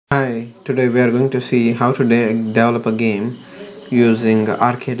Hi, today we are going to see how to develop a game using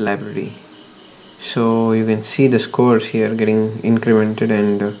arcade library. So you can see the scores here getting incremented,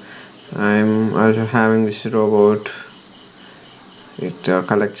 and I'm also having this robot. It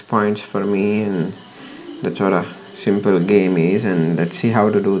collects points for me, and that's what a simple game is. And let's see how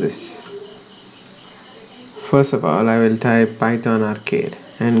to do this. First of all, I will type Python arcade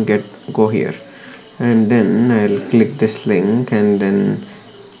and go here, and then I'll click this link, and then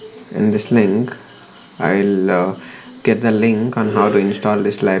in this link I'll get the link on how to install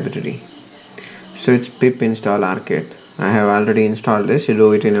this library. So it's pip install arcade. I have already installed this. You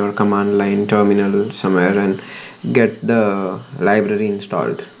do it in your command line terminal somewhere and get the library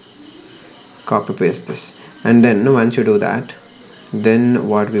installed. Copy paste this, and then once you do that, then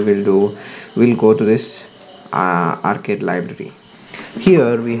what we will do, we'll go to this arcade library.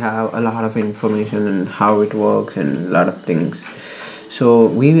 Here we have a lot of information and how it works and a lot of things. So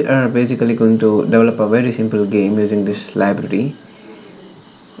we are basically going to develop a very simple game using this library.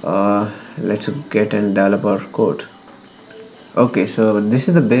 Let's get and develop our code. Okay, so this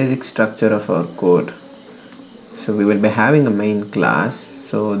is the basic structure of our code. So we will be having a main class.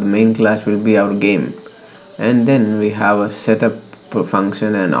 So the main class will be our game, and then we have a setup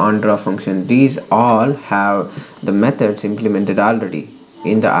function and onDraw function. These all have the methods implemented already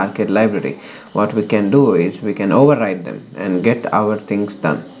in the arcade library. What we can do is we can override them and get our things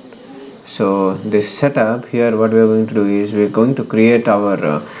done. So this setup here, what we are going to do is we're going to create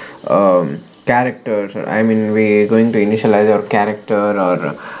our characters, or I mean we're going to initialize our character,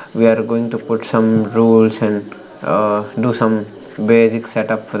 or we are going to put some rules and do some basic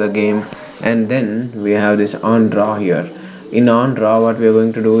setup for the game. And then we have this onDraw here. In onDraw, what we are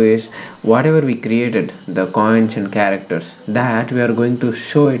going to do is whatever we created, the coins and characters, that we are going to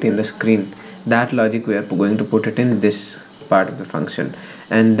show it in the screen. That logic we are going to put it in this part of the function.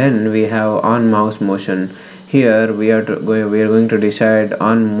 And then we have on mouse motion. Here we are going to decide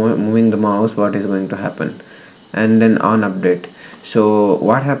on moving the mouse what is going to happen, and then on update. So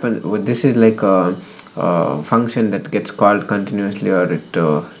what happened, this is like a function that gets called continuously, or it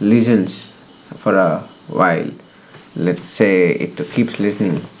listens for a while. Let's say it keeps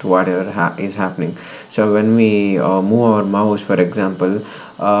listening to whatever is happening. So when we move our mouse, for example,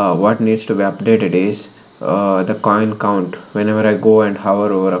 what needs to be updated is the coin count. Whenever I go and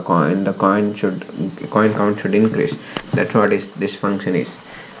hover over a coin, the coin count should increase. That's what this function is.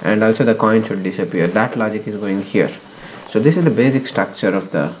 And also the coin should disappear. That logic is going here. So this is the basic structure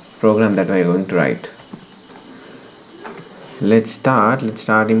of the program that we are going to write. Let's start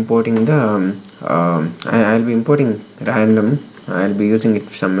importing the I'll be importing random. I'll be using it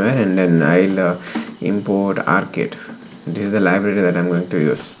somewhere, and then I'll import arcade. This is the library that I'm going to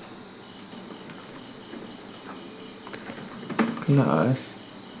use. Class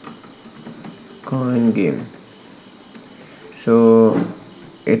coin game. So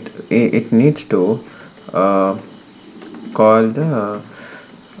it needs to call the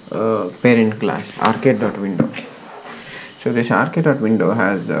parent class arcade.window. So this arcade.window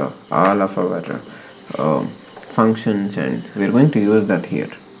has all of our functions, and we're going to use that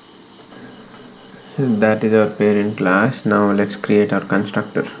here. So that is our parent class. Now let's create our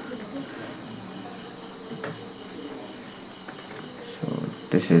constructor. So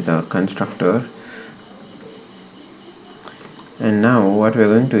this is the constructor, and now what we're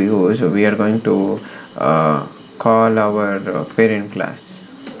going to use, we are going to call our parent class.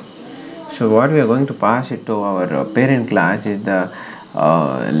 So what we are going to pass it to our parent class is the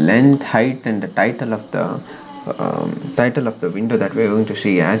length, height, and the title of the window that we are going to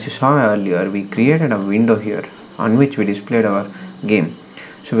see. As you saw earlier, we created a window here on which we displayed our game.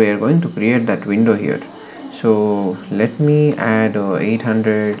 So we are going to create that window here. So let me add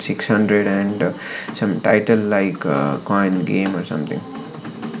 800, 600, and some title like coin game or something.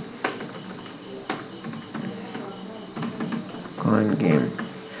 Coin game.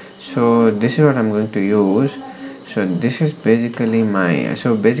 So this is what I'm going to use. So this is basically my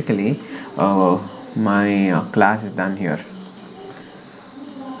my class is done here.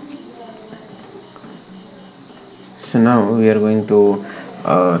 So now we are going to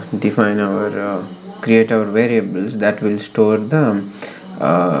define our create our variables that will store the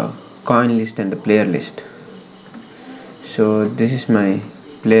coin list and the player list. So this is my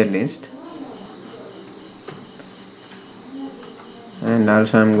player list, and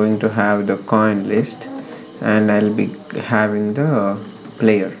also I'm going to have the coin list, and I'll be having the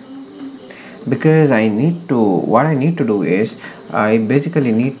player, because what I need to do is I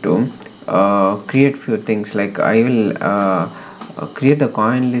basically need to create few things. Like I will create the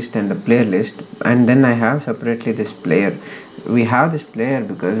coin list and the player list, and then I have separately this player. We have this player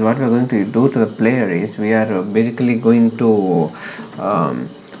because what we're going to do to the player is we are basically going to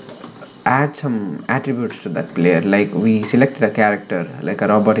add some attributes to that player. Like we selected a character, like a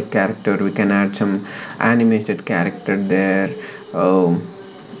robotic character, we can add some animated character there.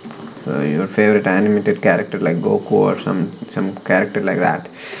 Your favorite animated character like Goku or some character like that.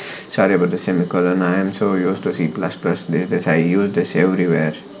 Sorry about the semicolon, I am so used to C++, this I use this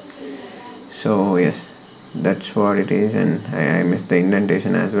everywhere. So yes, that's what it is, and I missed the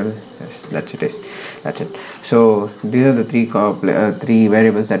indentation as well. Yes, that's it. So these are the three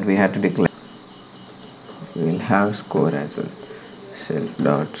variables that we had to declare. We'll have score as well, self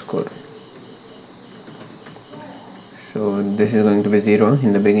dot score. So this is going to be 0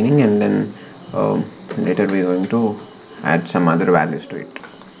 in the beginning, and then later we're going to add some other values to it.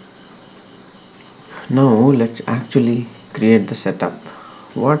 Now let's actually create the setup.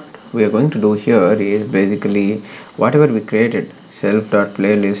 What we are going to do here is basically whatever we created,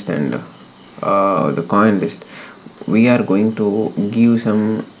 self.playlist and the coin list, we are going to give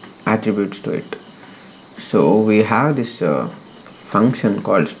some attributes to it. So we have this function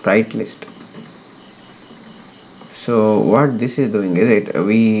called sprite list. So what this is doing is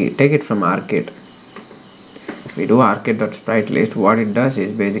we take it from arcade. We do arcade.spritelist. What it does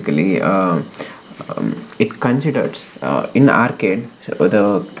is basically it considers in arcade, so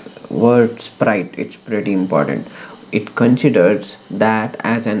the word sprite, it's pretty important. It considers that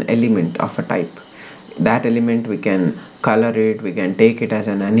as an element of a type. That element we can color it, we can take it as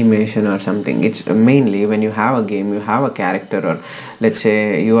an animation or something. It's mainly when you have a game, you have a character, or let's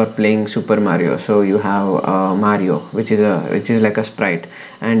say you are playing Super Mario, so you have Mario, which is like a sprite,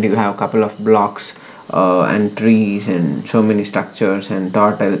 and you have a couple of blocks and trees and so many structures and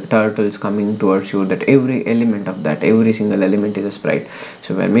turtles coming towards you, that every element of that, every single element is a sprite.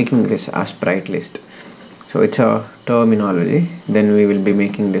 So we're making this a sprite list. So it's a terminology. Then we will be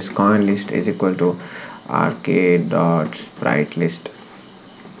making this coin list is equal to arcade.spritelist.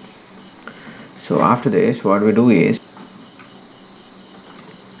 So after this, what we do is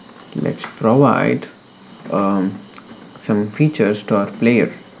let's provide some features to our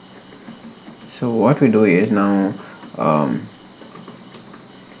player. So what we do is now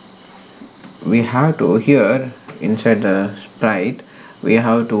we have to, here inside the sprite, we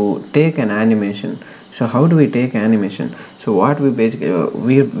have to take an animation. So how do we take animation? So what we basically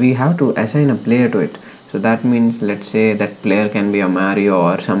we have to assign a player to it. So that means, let's say that player can be a Mario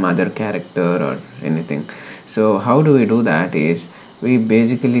or some other character or anything. So how do we do that is we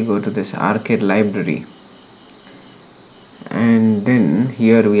basically go to this arcade library, and then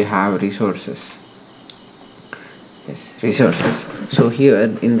here we have resources. Yes, resources. So here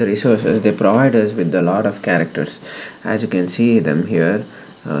in the resources, they provide us with a lot of characters, as you can see them here.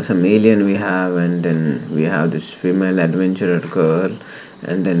 Some alien we have, and then we have this female adventurer girl,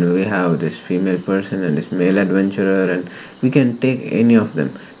 and then we have this female person and this male adventurer, and we can take any of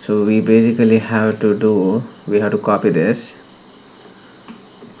them. So we basically have to copy this,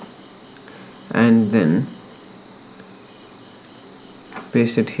 and then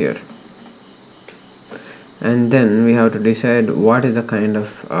paste it here, and then we have to decide what is the kind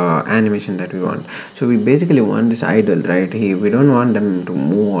of animation that we want. So we basically want this idle, right? We don't want them to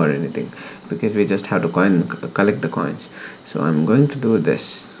move or anything, because we just have to collect the coins. So I'm going to do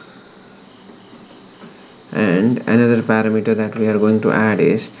this, and another parameter that we are going to add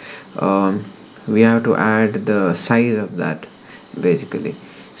is we have to add the size of that basically.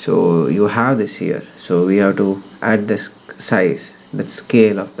 So you have this here, so we have to add this size, that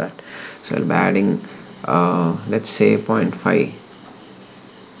scale of that. So I'll be adding let's say 0.5.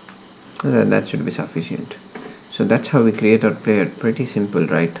 That should be sufficient. So that's how we create our player. Pretty simple,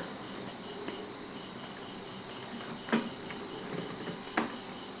 right?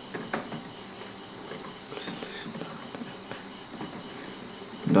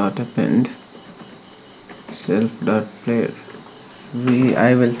 Dot append self dot player.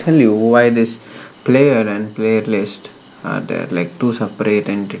 I will tell you why this player and player list are there, like two separate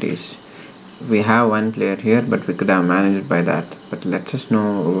entities. We have one player here, but we could have managed by that. But let's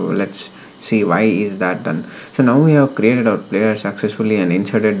see why is that done. So now we have created our player successfully and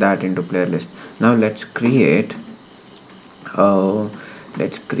inserted that into player list. Now let's create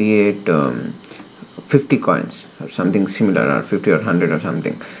 50 coins or something similar, or 50 or 100 or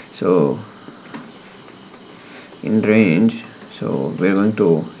something. So in range, so we're going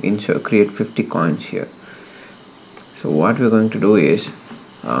to create 50 coins here. So what we're going to do is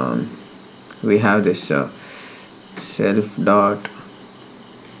we have this self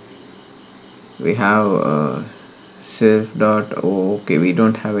self dot, oh, okay, we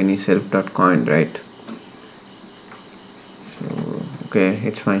don't have any self dot coin, right? So okay,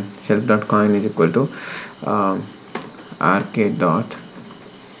 it's fine. Self dot coin is equal to arcade dot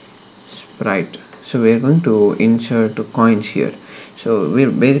sprite. So we're going to insert coins here. So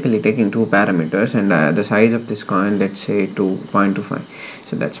we're basically taking two parameters, and the size of this coin, let's say 2.25.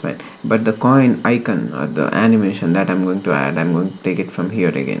 so that's fine. But the coin icon or the animation that I'm going to add, I'm going to take it from here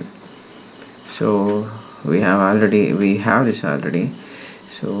again. So we have this already.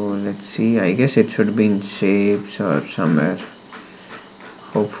 So let's see, I guess it should be in shapes or somewhere.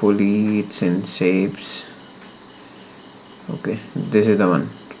 Hopefully it's in shapes. Okay, this is the one.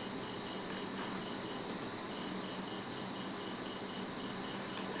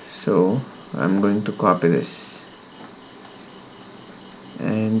 So I'm going to copy this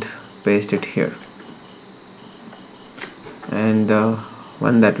and paste it here, and the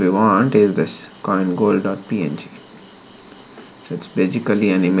one that we want is this coin gold.png. so it's basically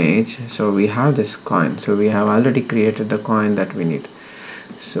an image. So we have this coin, so we have already created the coin that we need.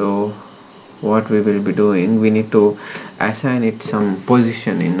 So what we will be doing, we need to assign it some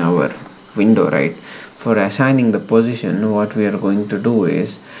position in our window, right? For assigning the position, what we are going to do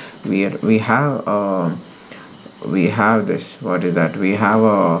is we have this, what is that, we have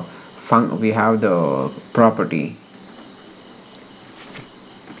the property.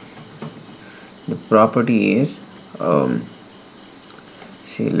 The property is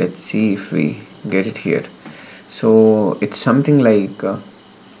let's see if we get it here. So it's something like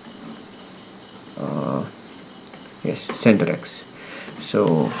yes, center x.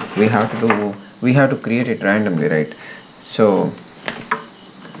 So we have to create it randomly, right? So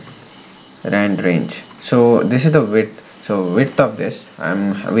rand range. So this is the width. So width of this,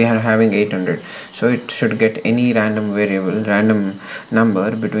 we are having 800. So it should get any random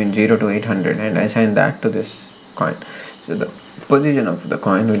number between 0 to 800 and assign that to this coin. So the position of the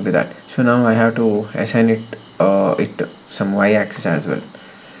coin will be that. So now I have to assign it some y-axis as well.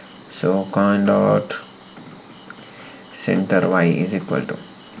 So coin dot center y is equal to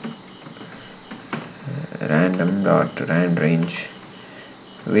random dot rand range.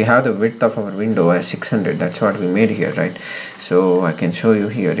 We have the width of our window as 600. That's what we made here, right? So I can show you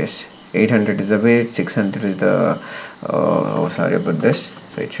here. Yes, 800 is the width, 600 is the sorry about this,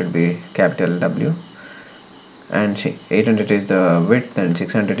 so it should be capital W, and see, 800 is the width and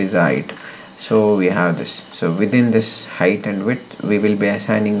 600 is the height. So we have this. So within this height and width, we will be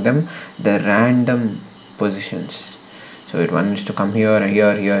assigning them the random positions. So it wants to come here,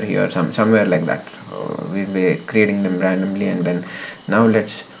 somewhere like that. We'll be creating them randomly, and then now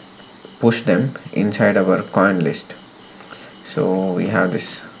let's push them inside our coin list. So we have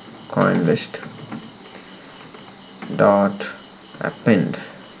this coin list dot append.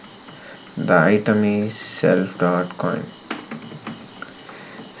 The item is self dot coin.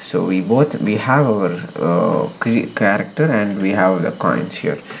 So we have our character and we have the coins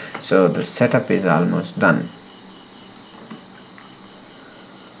here. So the setup is almost done.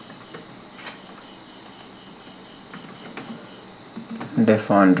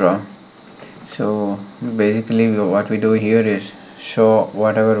 Def on draw. So basically what we do here is show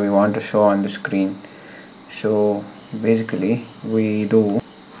whatever we want to show on the screen. So basically we do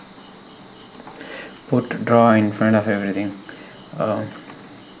put draw in front of everything.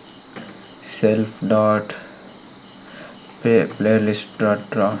 Self dot playlist dot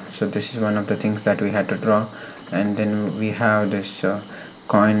draw. So this is one of the things that we had to draw, and then we have this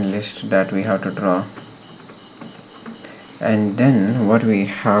coin list that we have to draw. And then what we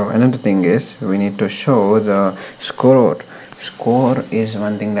have, another thing is we need to show the score. Score is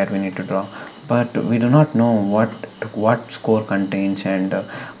one thing that we need to draw, but we do not know what score contains and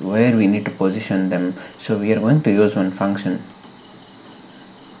where we need to position them. So we are going to use one function.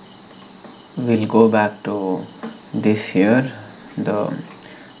 We'll go back to this here, the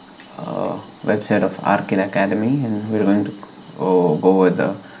website of Arcade Academy, and we're going to go with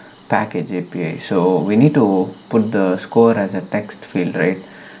the package API. So we need to put the score as a text field, right?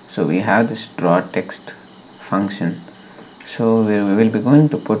 So we have this draw text function. So we will be going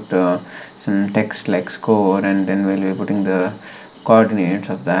to put some text like score, and then we'll be putting the coordinates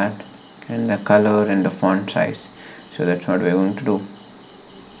of that and the color and the font size. So that's what we're going to do.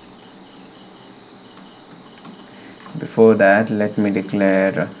 Before that, let me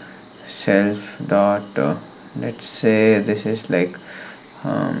declare self dot let's say this is like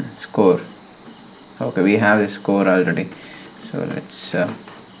score. Okay, we have the score already, so let's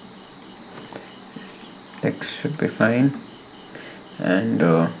text should be fine, and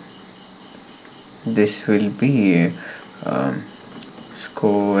this will be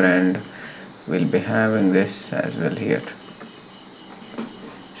score, and we'll be having this as well here.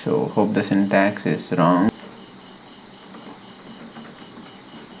 So hope the syntax is wrong.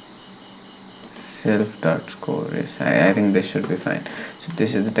 Self.score is, I think this should be fine. So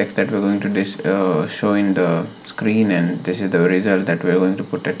this is the text that we're going to show in the screen, and this is the result that we're going to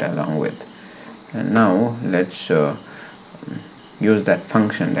put it along with. And now let's use that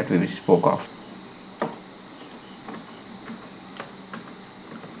function that we spoke of.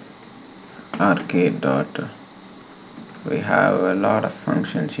 Arcade dot, we have a lot of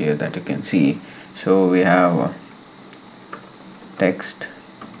functions here that you can see. So we have text,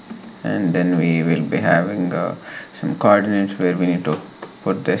 and then we will be having some coordinates where we need to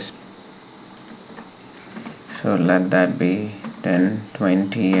put this. So let that be 10,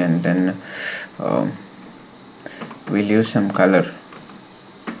 20, and then we'll use some color.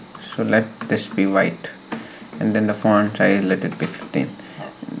 So let this be white, and then the font size, let it be 15.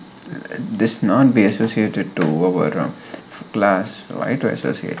 This not be associated to our class. Why to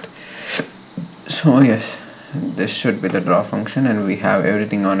associate? So yes, this should be the draw function, and we have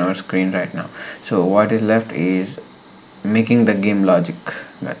everything on our screen right now. So what is left is making the game logic,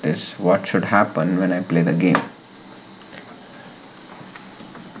 that is what should happen when I play the game.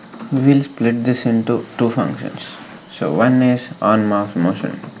 We will split this into two functions. So one is on mouse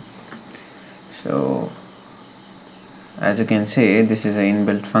motion. So as you can see, this is an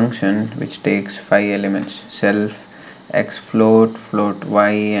inbuilt function which takes 5 elements: self, x float, float y,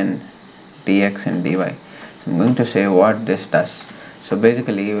 and dx and dy. So I'm going to say what this does. So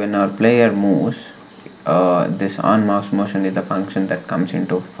basically, when our player moves, this on mouse motion is the function that comes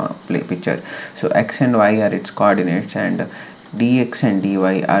into picture. So x and y are its coordinates, and dx and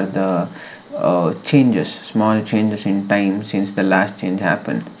dy are the changes, small changes in time since the last change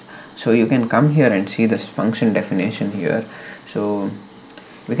happened. So you can come here and see this function definition here. So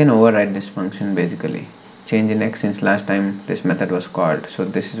we can override this function, basically change in x since last time this method was called. So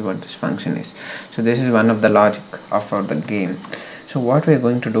this is what this function is. So this is one of the logic of the game. So what we are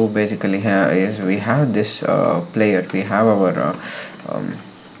going to do basically here is we have this player, we have our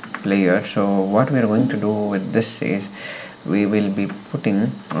player. So what we are going to do with this is we will be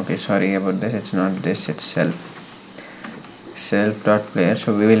putting, okay, sorry about this, it's not this, it's self dot player.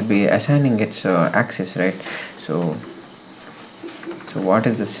 So we will be assigning its axis, right? So what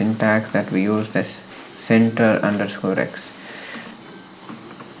is the syntax that we used as center underscore x?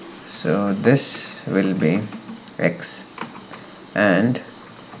 So this will be x, and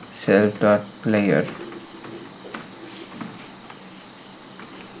self dot player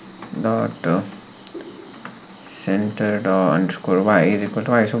dot center dot underscore y is equal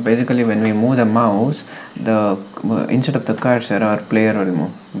to y. So basically, when we move the mouse, the instead of the cursor, our player will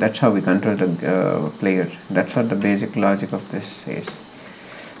move. That's how we control the player. That's what the basic logic of this is.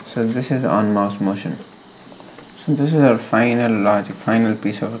 So this is on mouse motion. So this is our final logic, final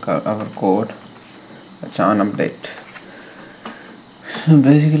piece of our code. It's on update. So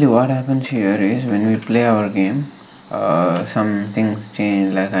basically what happens here is when we play our game, some things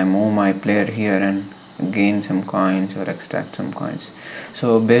change, like I move my player here and gain some coins or extract some coins.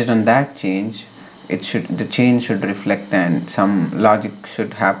 So based on that change, the change should reflect, and some logic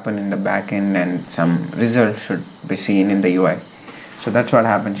should happen in the back end, and some result should be seen in the UI. So that's what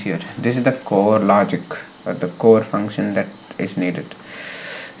happens here. This is the core logic, or the core function that is needed.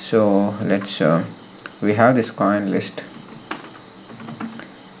 So let's we have this coin list.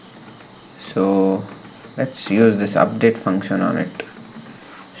 So let's use this update function on it.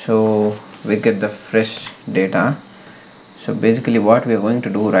 So we get the fresh data. So basically what we are going to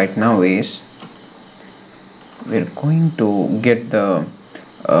do right now is we're going to get the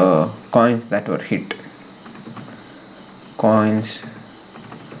coins that were hit. Coins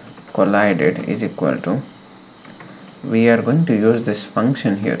collided is equal to, we are going to use this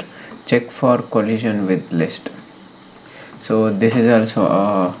function here, check for collision with list. So this is also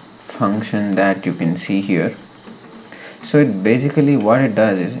a function that you can see here. So it basically what it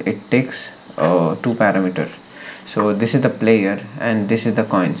does is it takes two parameters. So this is the player and this is the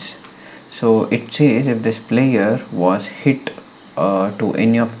coins. So it says if this player was hit to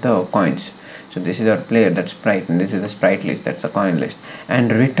any of the coins. So this is our player, that's sprite, and this is the sprite list, that's the coin list,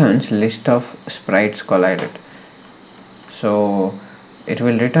 and returns list of sprites collided. So it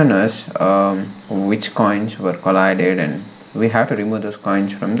will return us which coins were collided, and we have to remove those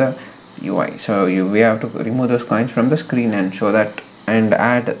coins from the UI. So we have to remove those coins from the screen and show that and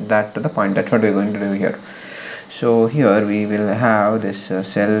add that to the point. That's what we're going to do here. So here we will have this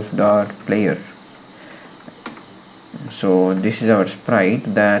self dot player. So this is our sprite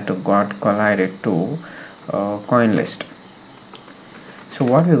that got collided to coin list. So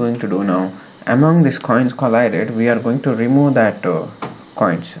what we're going to do now, among these coins collided, we are going to remove that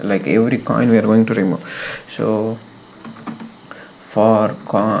coins, like every coin we are going to remove. So for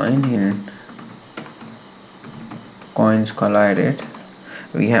coin in coins collided,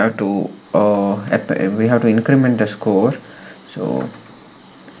 we have to increment the score. So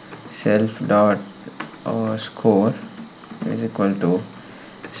self dot score is equal to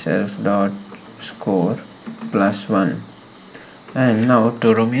self dot score plus 1. And now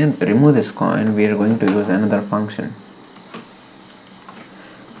to remove this coin, we are going to use another function.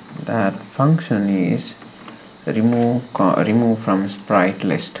 That function is remove from sprite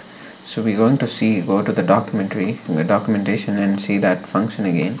list. So we're going to go to the documentation and see that function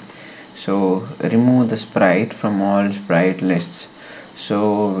again. So remove the sprite from all sprite lists.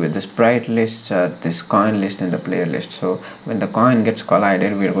 So with the sprite lists are this coin list and the player list. So when the coin gets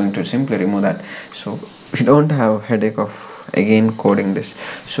collided, we are going to simply remove that. So we don't have headache of again coding this.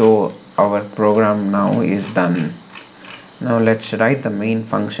 So our program now is done. Now let's write the main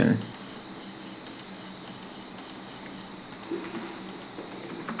function.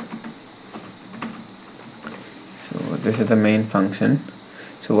 So this is the main function.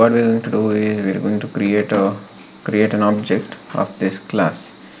 So what we're going to do is we're going to create an object of this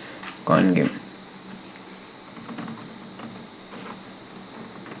class coin game.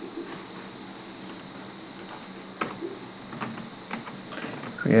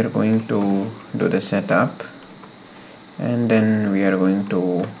 We are going to do the setup and then we are going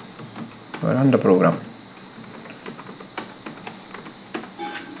to run the program.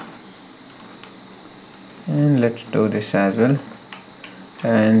 And let's do this as well,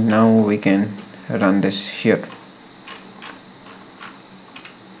 and now we can run this here.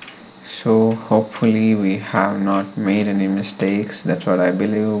 So hopefully we have not made any mistakes, that's what I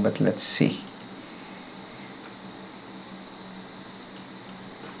believe, but let's see.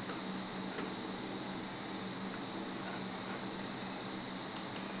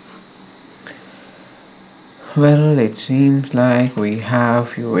 Well, it seems like we have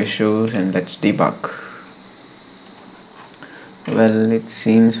few issues, and let's debug. Well, it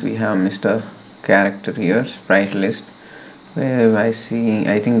seems we have Mr. Character here, sprite list, where I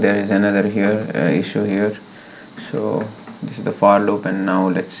think there is another issue here. So this is the for loop, and now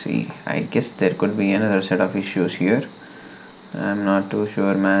let's see. I guess there could be another set of issues here. I'm not too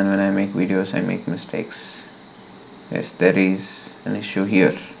sure, man. When I make videos, I make mistakes. Yes, there is an issue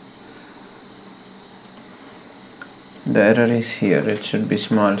here. The error is here. It should be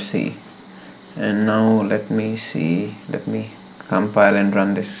small c. And now let me compile and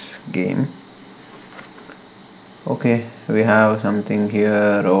run this game. Okay, we have something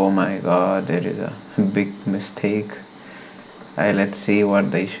here. Oh my god, there is a big mistake. Let's see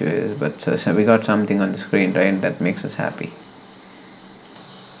what the issue is, but so we got something on the screen, right? That makes us happy.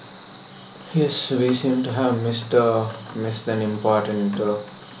 Yes, we seem to have missed an important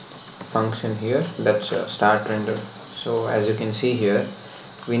function here. That's start render. So as you can see here,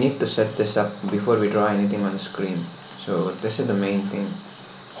 we need to set this up before we draw anything on the screen. So this is the main thing.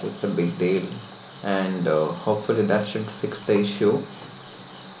 So it's a big deal, and hopefully that should fix the issue,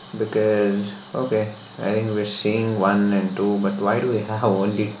 because okay, I think we're seeing 1 and 2, but why do we have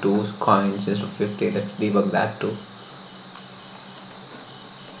only 2 coins instead of 50? Let's debug that too.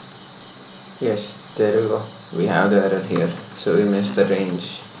 Yes, there we go. We have the error here. So we missed the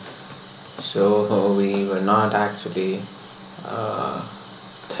range. So we were not actually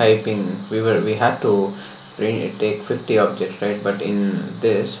typing. We had to take 50 objects, right? But in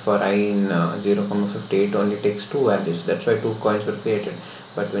this, for I in 0,50, it only takes 2 values. That's why 2 coins were created.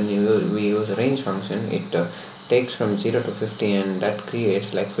 But when we use a range function, it takes from 0 to 50, and that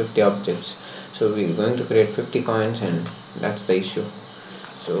creates like 50 objects. So we're going to create 50 coins, and that's the issue.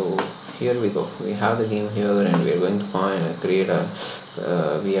 So here we go. We have the game here, and we are going to create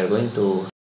we are going to